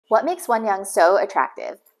What makes Wonyoung so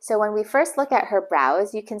attractive? So when we first look at her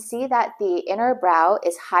brows, you can see that the inner brow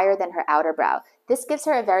is higher than her outer brow. This gives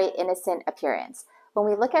her a very innocent appearance. When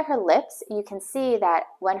we look at her lips, you can see that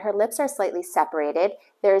when her lips are slightly separated,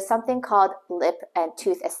 there is something called lip and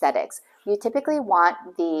tooth aesthetics. You typically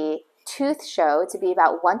want the tooth show to be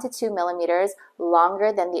about 1 to 2 millimeters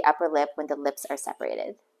longer than the upper lip when the lips are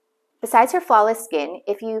separated. Besides her flawless skin,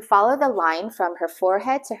 if you follow the line from her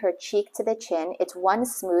forehead to her cheek to the chin, it's one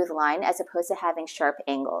smooth line as opposed to having sharp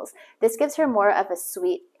angles. This gives her more of a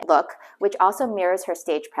sweet look, which also mirrors her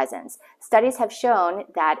stage presence. Studies have shown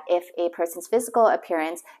that if a person's physical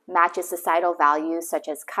appearance matches societal values such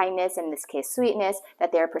as kindness, and in this case sweetness,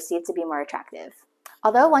 that they are perceived to be more attractive.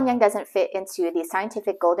 Although Wonyoung doesn't fit into the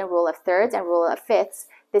scientific golden rule of thirds and rule of fifths,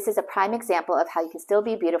 this is a prime example of how you can still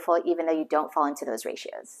be beautiful even though you don't fall into those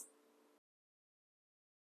ratios.